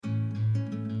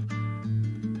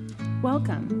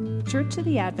Welcome. Church of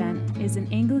the Advent is an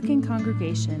Anglican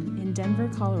congregation in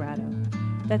Denver, Colorado,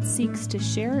 that seeks to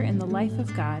share in the life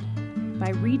of God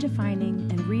by redefining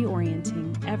and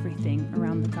reorienting everything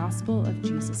around the gospel of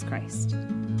Jesus Christ.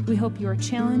 We hope you are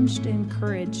challenged,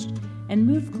 encouraged, and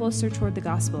moved closer toward the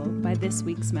gospel by this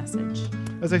week's message.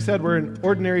 As I said, we're in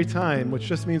ordinary time, which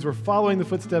just means we're following the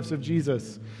footsteps of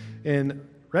Jesus in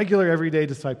regular, everyday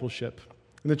discipleship.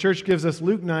 And the church gives us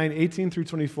Luke 9, 18 through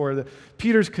 24,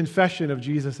 Peter's confession of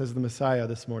Jesus as the Messiah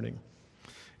this morning.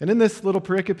 And in this little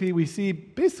pericope, we see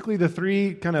basically the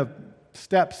three kind of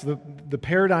steps, the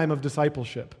paradigm of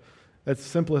discipleship, its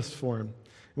simplest form.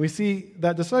 And we see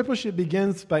that discipleship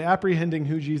begins by apprehending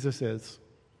who Jesus is.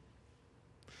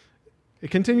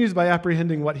 It continues by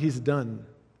apprehending what he's done,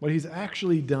 what he's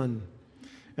actually done.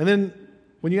 And then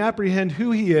when you apprehend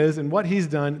who he is and what he's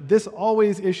done, this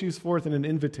always issues forth in an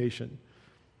invitation,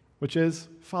 which is,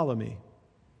 follow me.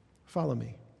 Follow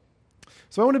me.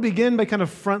 So I want to begin by kind of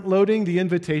front-loading the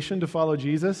invitation to follow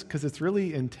Jesus because it's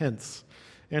really intense.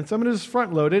 And so I'm going to just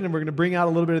front-load it, and we're going to bring out a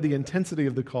little bit of the intensity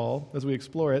of the call as we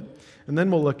explore it, and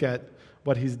then we'll look at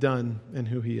what he's done and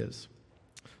who he is.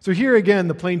 So here again,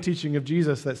 the plain teaching of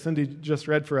Jesus that Cindy just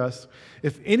read for us.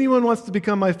 If anyone wants to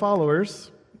become my followers,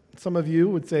 some of you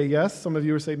would say yes, some of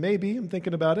you would say maybe, I'm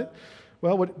thinking about it.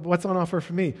 Well, what's on offer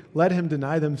for me? Let him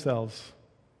deny themselves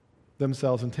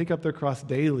and take up their cross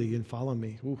daily and follow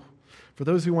me. Ooh. For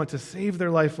those who want to save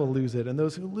their life will lose it, and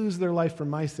those who lose their life for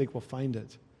my sake will find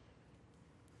it.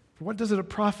 For what does it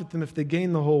profit them if they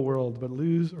gain the whole world but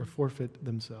lose or forfeit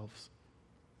themselves?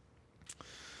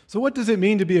 So what does it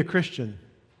mean to be a Christian?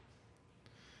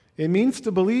 It means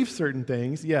to believe certain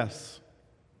things, yes,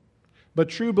 but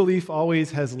true belief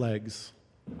always has legs.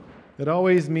 It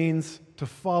always means to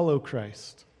follow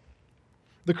Christ.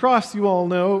 The cross, you all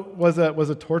know, was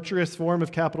a torturous form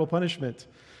of capital punishment.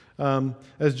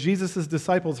 As Jesus'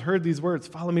 disciples heard these words,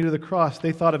 follow me to the cross,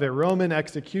 they thought of a Roman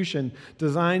execution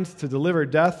designed to deliver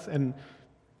death and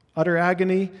utter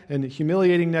agony and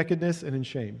humiliating nakedness and in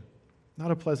shame.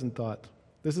 Not a pleasant thought.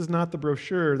 This is not the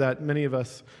brochure that many of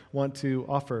us want to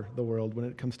offer the world when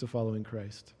it comes to following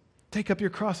Christ. Take up your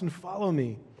cross and follow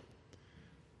me.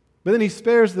 But then he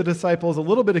spares the disciples a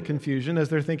little bit of confusion as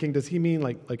they're thinking, does he mean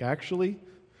like actually?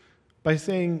 By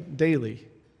saying daily.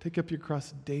 Take up your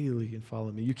cross daily and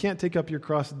follow me. You can't take up your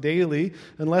cross daily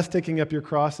unless taking up your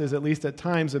cross is at least at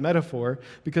times a metaphor,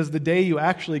 because the day you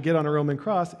actually get on a Roman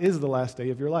cross is the last day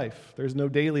of your life. There's no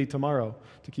daily tomorrow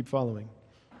to keep following.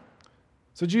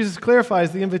 So Jesus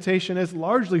clarifies the invitation as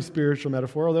largely spiritual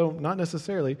metaphor, although not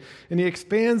necessarily, and he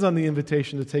expands on the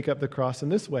invitation to take up the cross in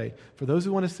this way. For those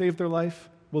who want to save their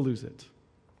life will lose it.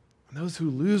 And those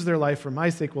who lose their life for my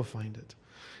sake will find it.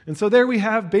 And so there we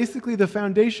have basically the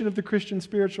foundation of the Christian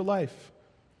spiritual life.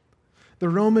 The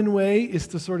Roman way is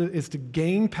to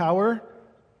gain power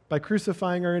by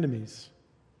crucifying our enemies.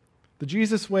 The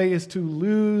Jesus way is to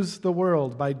lose the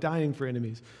world by dying for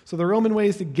enemies. So the Roman way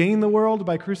is to gain the world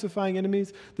by crucifying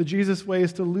enemies. The Jesus way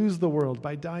is to lose the world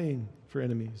by dying for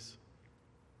enemies.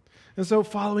 And so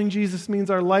following Jesus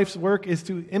means our life's work is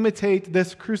to imitate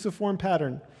this cruciform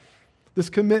pattern,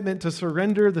 this commitment to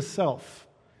surrender the self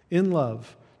in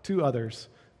love to others,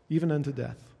 even unto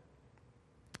death.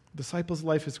 Disciples'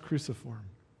 life is cruciform.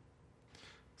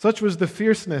 Such was the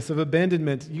fierceness of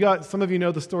abandonment. Some of you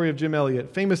know the story of Jim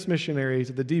Elliot, famous missionary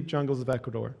to the deep jungles of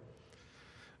Ecuador.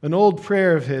 An old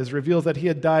prayer of his reveals that he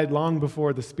had died long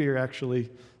before the spear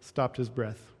actually stopped his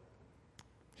breath.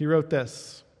 He wrote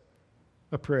this,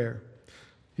 a prayer.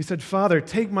 He said, Father,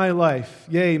 take my life,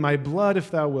 yea, my blood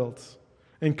if thou wilt,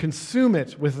 and consume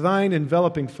it with thine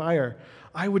enveloping fire.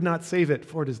 I would not save it,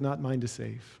 for it is not mine to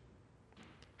save.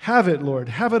 Have it, Lord,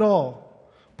 have it all.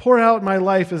 Pour out my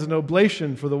life as an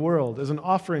oblation for the world, as an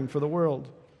offering for the world.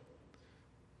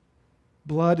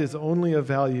 Blood is only of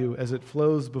value as it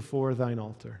flows before thine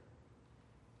altar.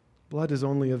 Blood is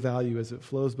only of value as it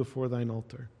flows before thine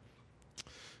altar.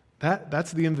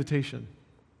 That's the invitation.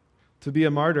 To be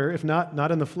a martyr, if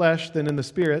not in the flesh, then in the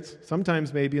spirit,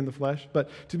 sometimes maybe in the flesh, but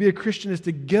to be a Christian is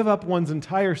to give up one's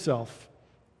entire self,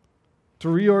 to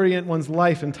reorient one's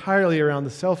life entirely around the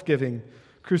self-giving,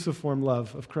 cruciform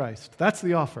love of Christ. That's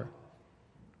the offer.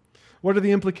 What are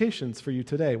the implications for you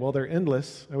today? Well, they're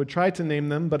endless. I would try to name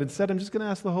them, but instead I'm just going to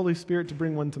ask the Holy Spirit to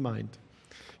bring one to mind.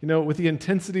 You know, with the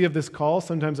intensity of this call,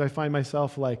 sometimes I find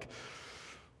myself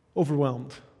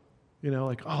overwhelmed. You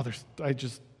know,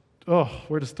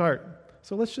 where to start?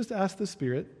 So let's just ask the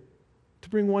Spirit to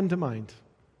bring one to mind.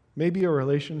 Maybe a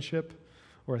relationship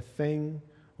or a thing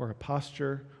or a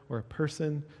posture or a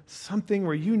person, something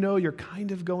where you know you're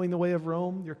kind of going the way of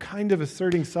Rome, you're kind of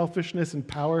asserting selfishness and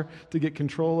power to get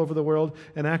control over the world,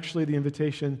 and actually the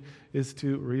invitation is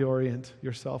to reorient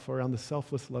yourself around the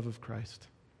selfless love of Christ.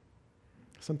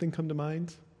 Something come to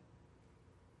mind?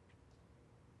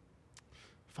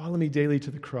 Follow me daily to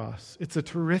the cross. It's a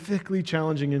terrifically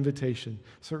challenging invitation.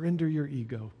 Surrender your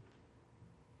ego,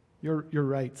 your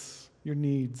rights, your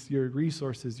needs, your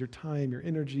resources, your time, your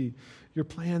energy, your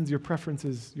plans, your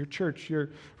preferences, your church, your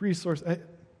resource,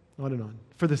 on and on,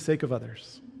 for the sake of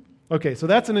others. Okay, so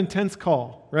that's an intense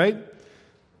call, right?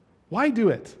 Why do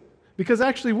it? Because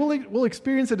actually we'll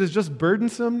experience it as just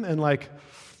burdensome and like,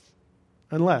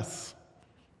 unless.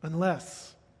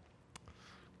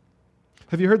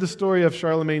 Have you heard the story of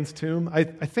Charlemagne's tomb? I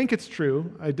think it's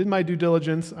true. I did my due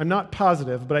diligence. I'm not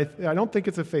positive, but I don't think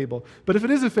it's a fable. But if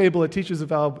it is a fable, it teaches a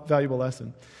valuable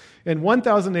lesson. In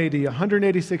 1000 AD,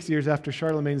 186 years after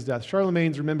Charlemagne's death,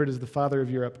 Charlemagne's remembered as the father of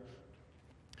Europe.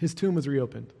 His tomb was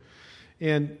reopened.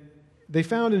 And they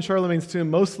found in Charlemagne's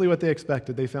tomb mostly what they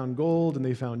expected. They found gold, and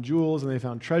they found jewels, and they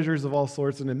found treasures of all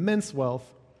sorts and immense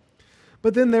wealth.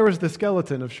 But then there was the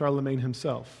skeleton of Charlemagne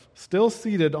himself, still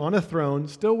seated on a throne,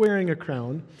 still wearing a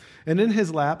crown, and in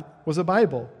his lap was a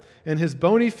Bible, and his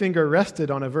bony finger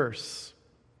rested on a verse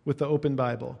with the open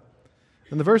Bible.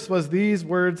 And the verse was these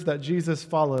words that Jesus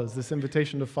follows, this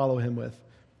invitation to follow him with.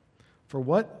 For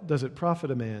what does it profit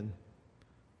a man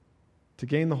to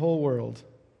gain the whole world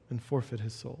and forfeit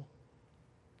his soul?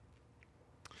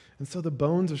 And so the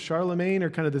bones of Charlemagne are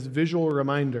kind of this visual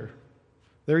reminder.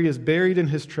 There he is buried in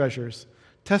his treasures,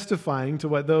 testifying to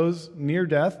what those near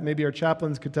death, maybe our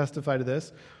chaplains could testify to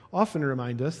this, often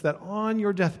remind us that on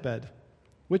your deathbed,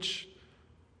 which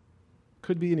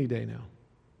could be any day now,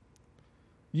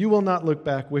 you will not look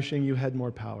back wishing you had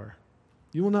more power.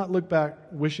 You will not look back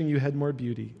wishing you had more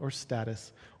beauty or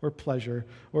status or pleasure,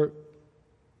 or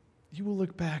you will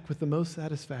look back with the most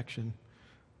satisfaction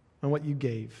on what you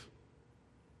gave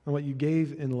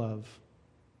in love,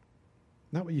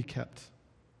 not what you kept.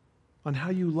 On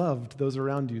how you loved those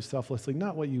around you selflessly,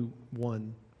 not what you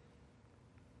won.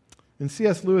 In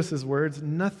C.S. Lewis's words,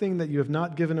 nothing that you have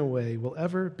not given away will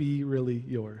ever be really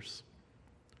yours.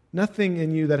 Nothing in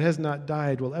you that has not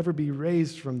died will ever be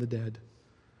raised from the dead.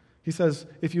 He says,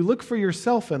 if you look for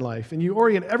yourself in life and you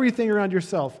orient everything around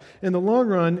yourself, in the long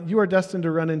run, you are destined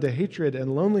to run into hatred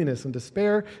and loneliness and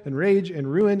despair and rage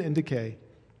and ruin and decay.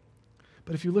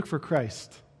 But if you look for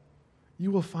Christ, you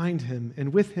will find him,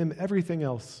 and with him everything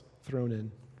else thrown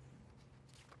in.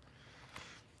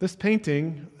 This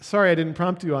painting, sorry I didn't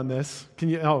prompt you on this.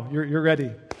 You're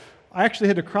ready. I actually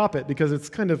had to crop it because it's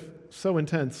kind of so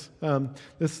intense.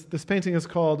 This painting is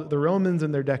called The Romans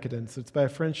and Their Decadence. It's by a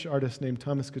French artist named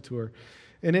Thomas Couture.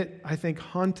 And it, I think,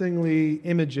 hauntingly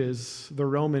images the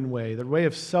Roman way, the way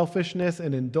of selfishness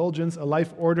and indulgence, a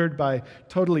life ordered by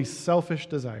totally selfish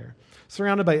desire,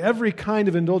 surrounded by every kind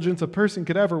of indulgence a person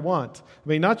could ever want. I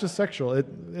mean, not just sexual.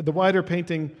 The wider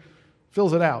painting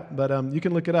fills it out, but you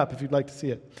can look it up if you'd like to see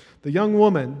it. The young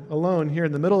woman alone here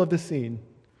in the middle of the scene.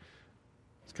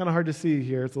 It's kind of hard to see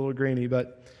here. It's a little grainy,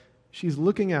 but she's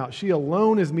looking out. She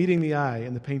alone is meeting the eye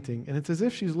in the painting, and it's as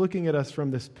if she's looking at us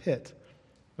from this pit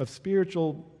of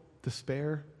spiritual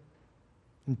despair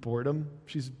and boredom.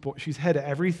 She's had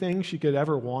everything she could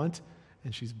ever want,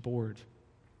 and she's bored.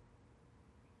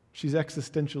 She's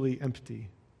existentially empty.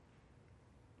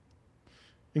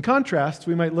 In contrast,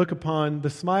 we might look upon the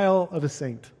smile of a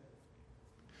saint.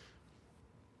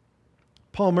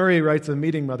 Paul Murray writes of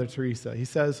meeting Mother Teresa. He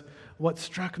says, what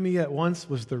struck me at once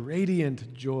was the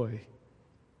radiant joy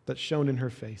that shone in her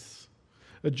face,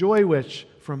 a joy which,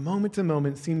 from moment to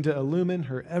moment, seemed to illumine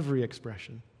her every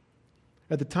expression.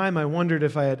 At the time, I wondered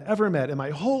if I had ever met in my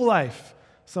whole life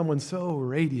someone so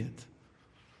radiant.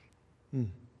 You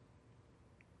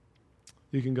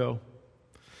can go.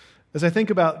 As I think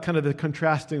about kind of the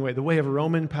contrasting way, the way of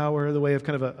Roman power, the way of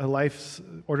kind of a life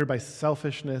ordered by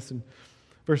selfishness, and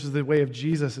versus the way of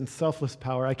Jesus and selfless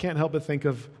power, I can't help but think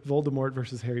of Voldemort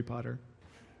versus Harry Potter.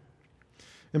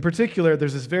 In particular,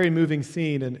 there's this very moving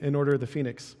scene in Order of the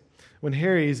Phoenix. When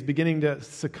Harry's beginning to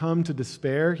succumb to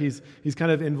despair, he's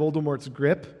kind of in Voldemort's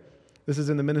grip. This is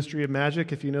in the Ministry of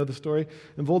Magic, if you know the story.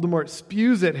 And Voldemort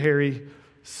spews at Harry,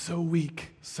 so weak,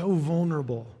 so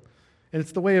vulnerable. And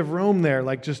it's the way of Rome there,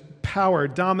 like just power,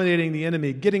 dominating the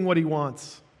enemy, getting what he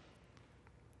wants.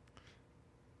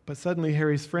 But suddenly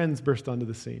Harry's friends burst onto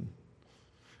the scene.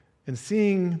 And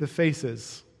seeing the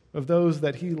faces of those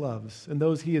that he loves and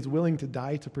those he is willing to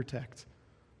die to protect,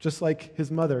 just like his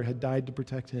mother had died to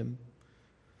protect him,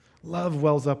 love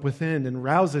wells up within and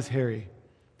rouses Harry.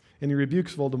 And he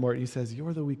rebukes Voldemort. He says,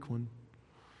 you're the weak one.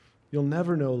 You'll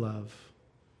never know love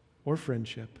or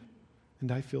friendship,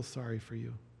 and I feel sorry for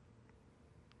you.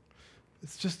 It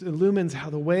just illumines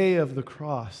how the way of the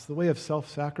cross, the way of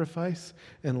self-sacrifice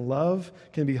and love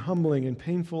can be humbling and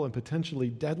painful and potentially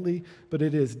deadly, but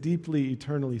it is deeply,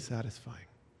 eternally satisfying.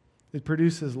 It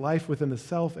produces life within the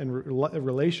self and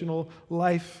relational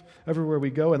life everywhere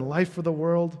we go and life for the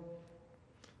world.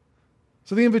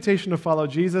 So the invitation to follow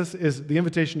Jesus is the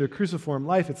invitation to a cruciform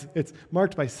life. It's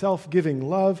marked by self-giving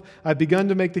love. I've begun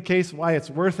to make the case why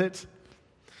it's worth it.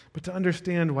 But to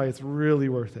understand why it's really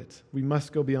worth it, we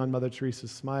must go beyond Mother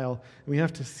Teresa's smile, and we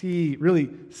have to really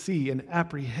see and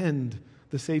apprehend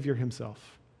the Savior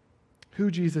himself,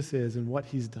 who Jesus is and what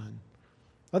he's done.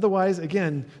 Otherwise,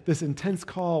 again, this intense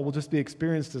call will just be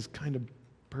experienced as kind of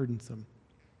burdensome.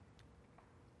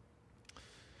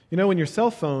 You know, when your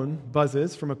cell phone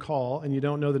buzzes from a call and you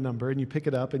don't know the number and you pick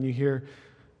it up and you hear,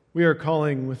 "We are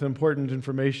calling with important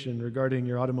information regarding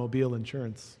your automobile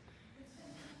insurance."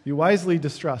 You wisely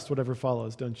distrust whatever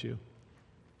follows, don't you?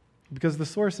 Because the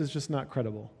source is just not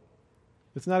credible.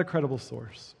 It's not a credible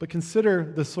source. But consider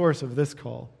the source of this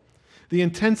call. The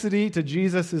intensity to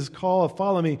Jesus' call of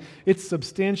follow me, it's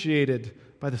substantiated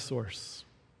by the source.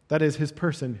 That is his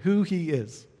person, who he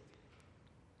is.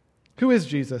 Who is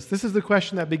Jesus? This is the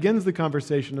question that begins the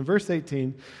conversation. In verse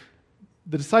 18,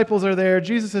 the disciples are there.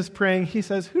 Jesus is praying. He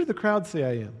says, "Who do the crowd say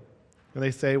I am?" And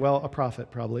they say, "Well, a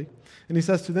prophet, probably." And he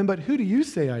says to them, "But who do you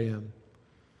say I am?"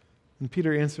 And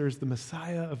Peter answers, "The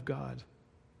Messiah of God."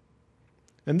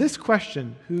 And this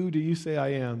question, "Who do you say I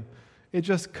am?" it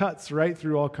just cuts right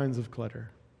through all kinds of clutter.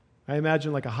 I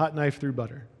imagine like a hot knife through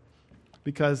butter.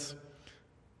 Because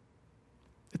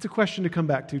it's a question to come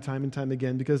back to time and time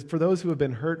again. Because for those who have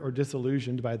been hurt or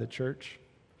disillusioned by the church,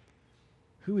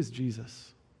 who is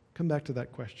Jesus? Come back to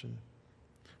that question.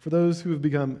 For those who have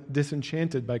become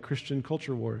disenchanted by Christian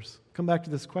culture wars, come back to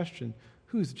this question,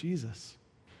 who is Jesus?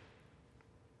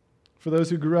 For those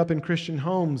who grew up in Christian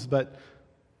homes, but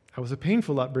that was a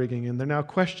painful upbringing and they're now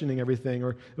questioning everything,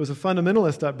 or it was a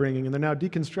fundamentalist upbringing and they're now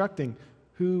deconstructing,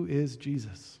 who is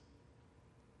Jesus?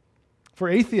 For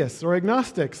atheists or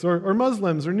agnostics or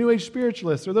Muslims or New Age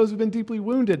spiritualists or those who've been deeply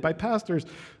wounded by pastors,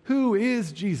 who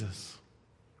is Jesus?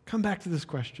 Come back to this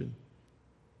question.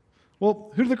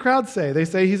 Well, who do the crowd say? They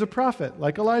say he's a prophet,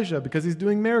 like Elijah, because he's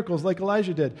doing miracles like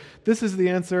Elijah did. This is the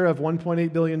answer of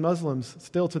 1.8 billion Muslims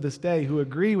still to this day who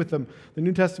agree with the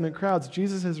New Testament crowds.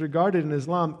 Jesus is regarded in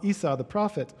Islam, Isa, the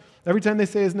prophet. Every time they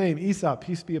say his name, Isa,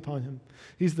 peace be upon him.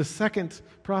 He's the second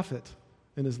prophet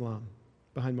in Islam,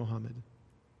 behind Muhammad.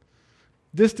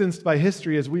 Distanced by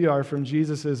history as we are from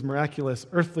Jesus' miraculous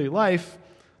earthly life,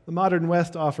 the modern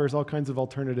West offers all kinds of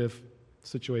alternative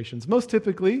situations. Most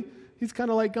typically, he's kind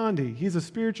of like Gandhi. He's a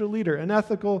spiritual leader, an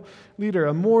ethical leader,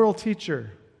 a moral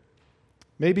teacher.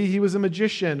 Maybe he was a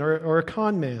magician or a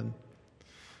con man.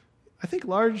 I think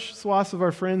large swaths of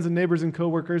our friends and neighbors and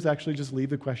coworkers actually just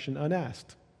leave the question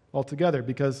unasked altogether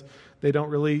because they don't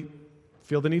really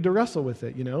feel the need to wrestle with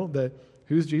it. You know,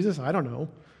 who's Jesus? I don't know.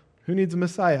 Who needs a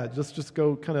Messiah? Just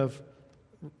go kind of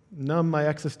numb my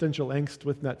existential angst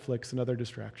with Netflix and other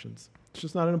distractions. It's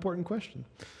just not an important question.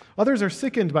 Others are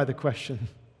sickened by the question.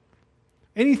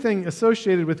 Anything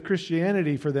associated with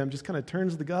Christianity for them just kind of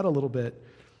turns the gut a little bit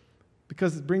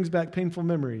because it brings back painful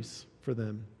memories for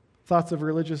them. Thoughts of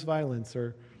religious violence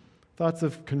or thoughts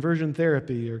of conversion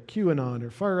therapy or QAnon or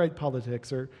far-right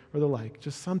politics or the like.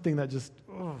 Just something that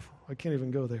I can't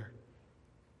even go there.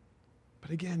 But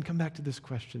again, come back to this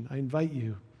question. I invite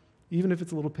you, even if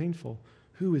it's a little painful,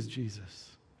 who is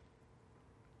Jesus?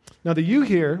 Now the you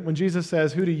here, when Jesus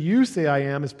says, who do you say I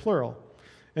am, is plural.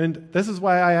 And this is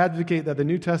why I advocate that the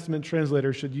New Testament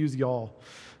translator should use y'all.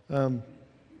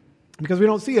 Because we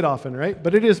don't see it often, right?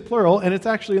 But it is plural, and it's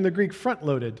actually in the Greek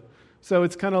front-loaded. So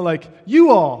it's kind of like,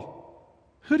 you all,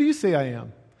 who do you say I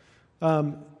am?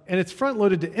 And it's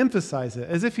front-loaded to emphasize it,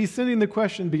 as if he's sending the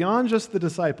question beyond just the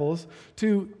disciples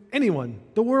to anyone,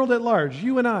 the world at large,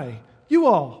 you and I, you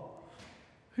all.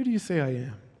 Who do you say I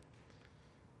am?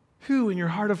 Who in your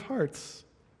heart of hearts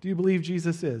do you believe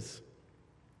Jesus is?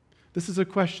 This is a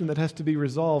question that has to be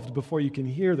resolved before you can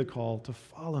hear the call to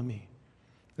follow me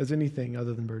as anything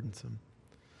other than burdensome.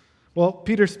 Well,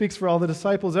 Peter speaks for all the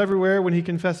disciples everywhere when he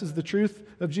confesses the truth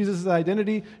of Jesus'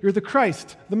 identity. You're the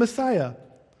Christ, the Messiah.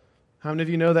 How many of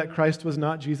you know that Christ was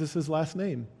not Jesus' last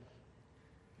name?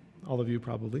 All of you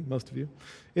probably, most of you.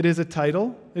 It is a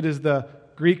title. It is the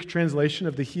Greek translation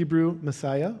of the Hebrew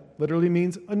Messiah. Literally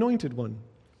means anointed one.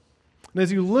 And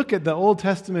as you look at the Old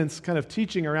Testament's kind of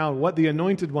teaching around what the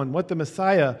anointed one, what the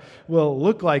Messiah will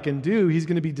look like and do, he's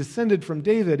going to be descended from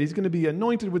David. He's going to be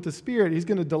anointed with the Spirit. He's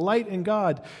going to delight in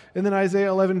God. And then Isaiah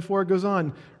 11:4 goes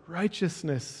on,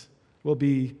 Righteousness will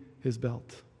be his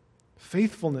belt.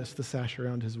 Faithfulness, the sash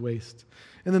around his waist.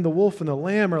 And then the wolf and the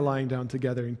lamb are lying down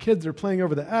together, and kids are playing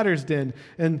over the adder's den.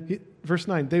 And verse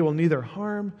 9, they will neither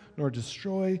harm nor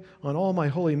destroy on all my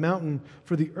holy mountain,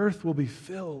 for the earth will be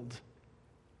filled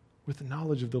with the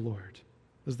knowledge of the Lord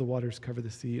as the waters cover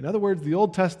the sea. In other words, the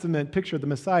Old Testament picture of the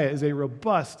Messiah is a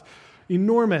robust,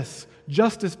 enormous,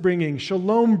 justice-bringing,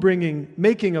 shalom-bringing,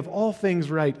 making of all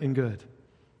things right and good.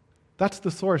 That's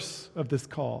the source of this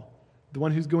call, the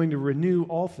one who's going to renew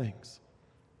all things.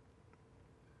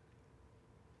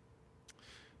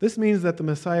 This means that the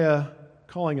Messiah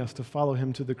calling us to follow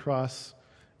him to the cross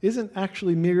isn't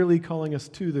actually merely calling us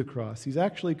to the cross. He's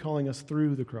actually calling us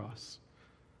through the cross.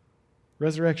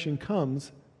 Resurrection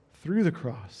comes through the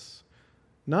cross,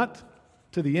 not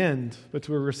to the end, but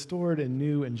to a restored and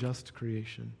new and just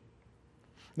creation.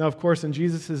 Now, of course, in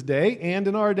Jesus' day and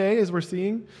in our day, as we're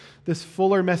seeing, this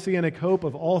fuller messianic hope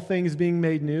of all things being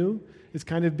made new is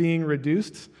kind of being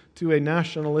reduced to a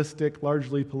nationalistic,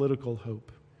 largely political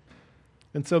hope.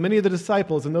 And so many of the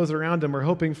disciples and those around him are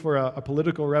hoping for a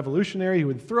political revolutionary who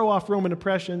would throw off Roman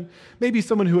oppression, maybe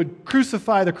someone who would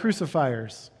crucify the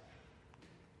crucifiers.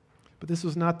 But this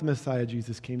was not the Messiah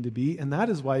Jesus came to be, and that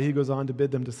is why he goes on to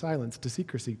bid them to silence, to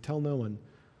secrecy, tell no one.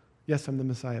 Yes, I'm the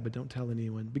Messiah, but don't tell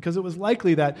anyone. Because it was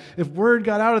likely that if word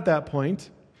got out at that point,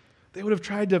 they would have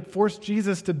tried to force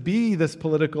Jesus to be this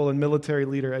political and military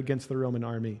leader against the Roman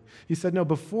army. He said, no,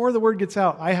 before the word gets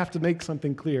out, I have to make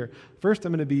something clear. First,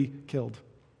 I'm going to be killed.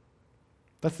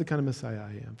 That's the kind of Messiah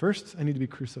I am. First, I need to be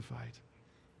crucified.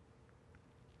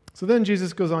 So then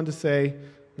Jesus goes on to say,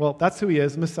 well, that's who he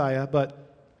is, Messiah, but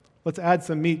let's add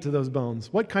some meat to those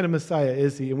bones. What kind of Messiah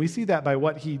is he? And we see that by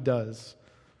what he does.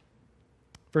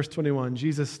 Verse 21,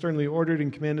 Jesus sternly ordered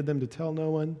and commanded them to tell no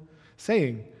one,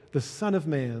 saying, the Son of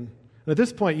Man. And at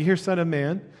this point, you hear Son of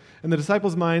Man, and the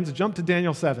disciples' minds jump to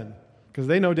Daniel 7, because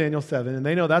they know Daniel 7, and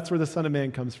they know that's where the Son of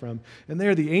Man comes from. And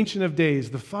there, the Ancient of Days,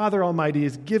 the Father Almighty,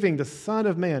 is giving the Son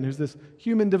of Man, who's this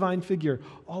human divine figure,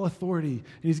 all authority,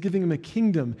 and he's giving him a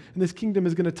kingdom, and this kingdom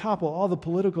is going to topple all the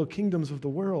political kingdoms of the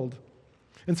world.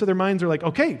 And so their minds are like,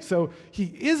 okay, so he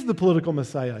is the political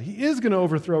Messiah. He is going to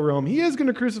overthrow Rome. He is going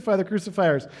to crucify the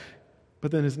crucifiers. But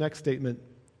then his next statement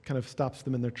kind of stops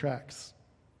them in their tracks.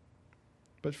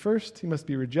 But first, he must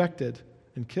be rejected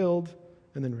and killed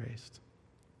and then raised.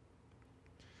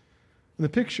 And the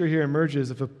picture here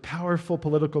emerges of a powerful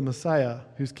political Messiah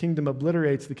whose kingdom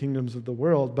obliterates the kingdoms of the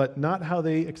world, but not how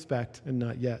they expect and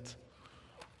not yet.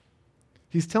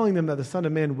 He's telling them that the Son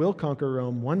of Man will conquer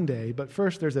Rome one day, but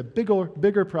first there's a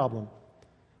bigger problem,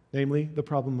 namely the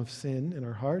problem of sin in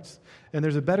our hearts, and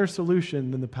there's a better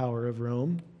solution than the power of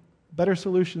Rome, better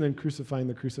solution than crucifying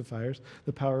the crucifiers,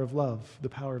 the power of love, the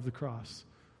power of the cross,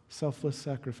 selfless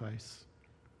sacrifice.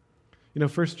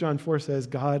 1 John 4 says,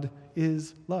 God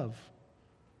is love.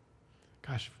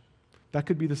 Gosh, that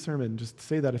could be the sermon. Just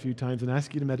say that a few times and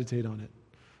ask you to meditate on it.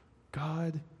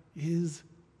 God is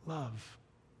love.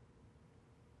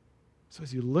 So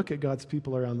as you look at God's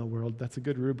people around the world, that's a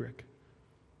good rubric.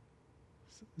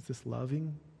 Is this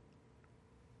loving?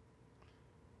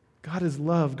 God is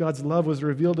love. God's love was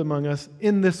revealed among us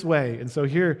in this way. And so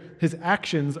here, his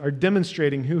actions are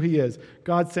demonstrating who he is.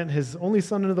 God sent his only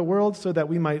Son into the world so that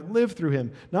we might live through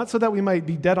him. Not so that we might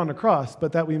be dead on a cross,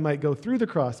 but that we might go through the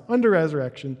cross, under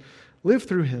resurrection, live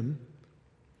through him.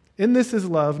 In this is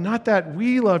love, not that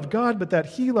we loved God, but that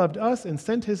he loved us and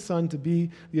sent his Son to be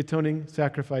the atoning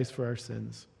sacrifice for our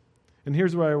sins. And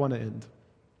here's where I want to end.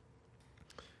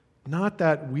 Not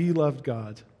that we loved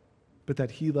God, but that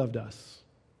he loved us.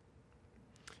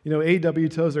 A.W.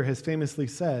 Tozer has famously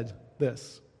said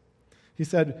this. He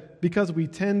said, because we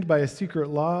tend by a secret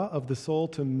law of the soul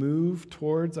to move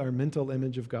towards our mental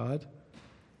image of God,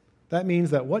 that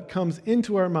means that what comes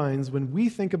into our minds when we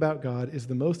think about God is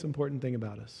the most important thing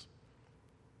about us.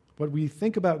 What we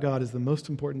think about God is the most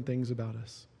important things about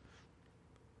us.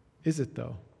 Is it,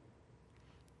 though?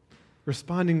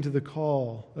 Responding to the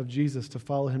call of Jesus to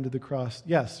follow him to the cross,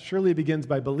 yes, surely it begins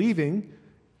by believing,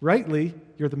 rightly,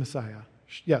 you're the Messiah.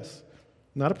 Yes,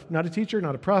 not a teacher,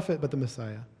 not a prophet, but the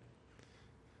Messiah.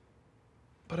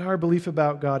 But our belief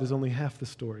about God is only half the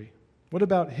story. What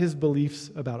about his beliefs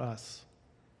about us?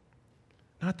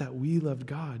 Not that we loved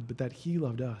God, but that he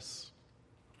loved us.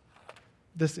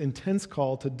 This intense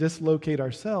call to dislocate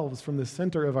ourselves from the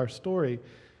center of our story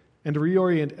and to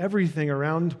reorient everything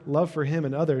around love for him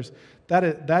and others,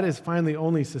 that is finally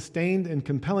only sustained and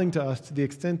compelling to us to the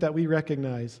extent that we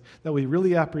recognize, that we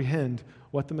really apprehend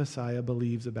what the Messiah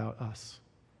believes about us.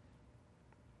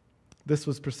 This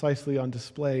was precisely on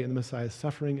display in the Messiah's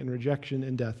suffering and rejection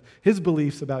and death. His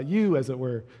beliefs about you, as it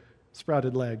were,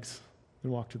 sprouted legs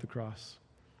and walked to the cross.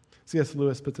 C.S.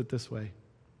 Lewis puts it this way.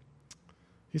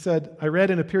 He said, I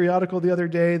read in a periodical the other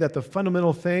day that the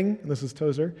fundamental thing, and this is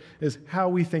Tozer, is how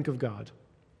we think of God.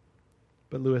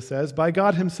 But Lewis says, by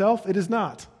God himself, it is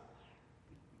not.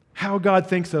 How God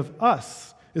thinks of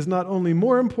us is not only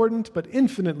more important, but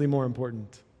infinitely more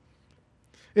important.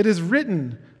 It is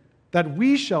written that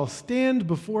we shall stand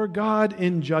before God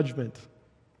in judgment.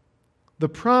 The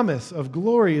promise of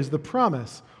glory is the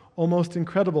promise, almost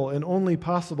incredible and only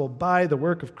possible by the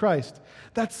work of Christ,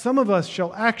 that some of us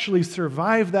shall actually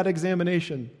survive that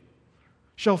examination,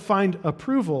 shall find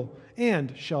approval,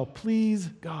 and shall please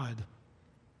God.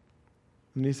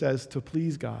 And he says, to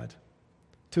please God,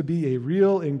 to be a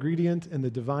real ingredient in the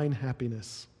divine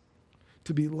happiness,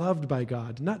 to be loved by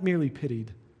God, not merely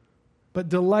pitied, but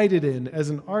delighted in, as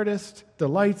an artist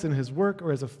delights in his work,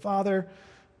 or as a father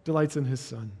delights in his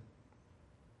son.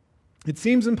 It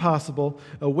seems impossible,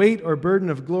 a weight or burden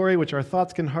of glory which our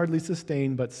thoughts can hardly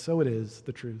sustain, but so it is,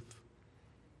 the truth.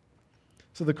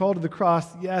 So the call to the cross,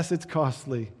 yes, it's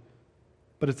costly,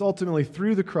 but it's ultimately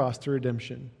through the cross to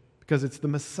redemption, because it's the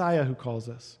Messiah who calls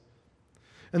us.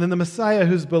 And then the Messiah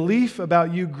whose belief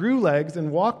about you grew legs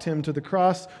and walked him to the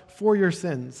cross for your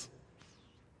sins.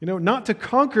 Not to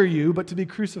conquer you, but to be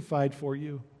crucified for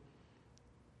you.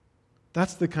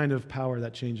 That's the kind of power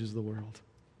that changes the world.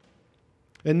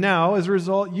 And now, as a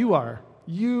result, you are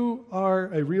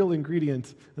a real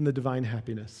ingredient in the divine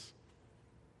happiness.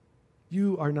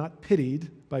 You are not pitied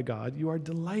by God, you are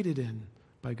delighted in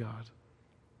by God.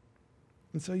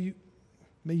 And so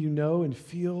may you know and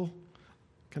feel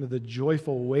kind of the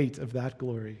joyful weight of that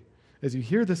glory. As you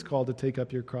hear this call to take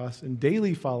up your cross and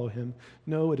daily follow him,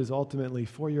 know it is ultimately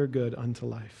for your good unto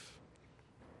life.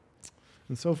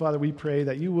 And so, Father, we pray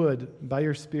that you would, by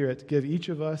your Spirit, give each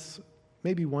of us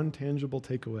maybe one tangible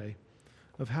takeaway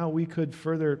of how we could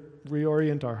further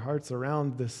reorient our hearts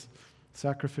around this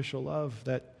sacrificial love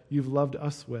that you've loved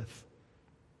us with.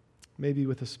 Maybe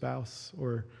with a spouse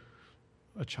or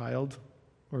a child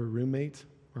or a roommate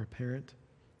or a parent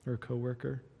or a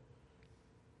coworker.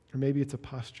 Or maybe it's a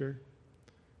posture.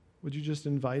 Would you just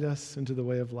invite us into the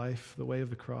way of life, the way of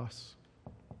the cross?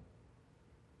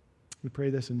 We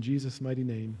pray this in Jesus' mighty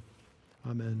name.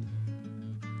 Amen.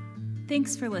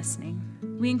 Thanks for listening.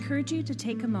 We encourage you to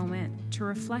take a moment to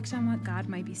reflect on what God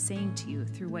might be saying to you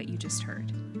through what you just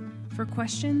heard. For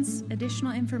questions,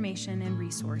 additional information, and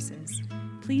resources,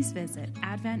 please visit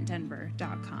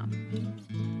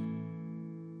adventdenver.com.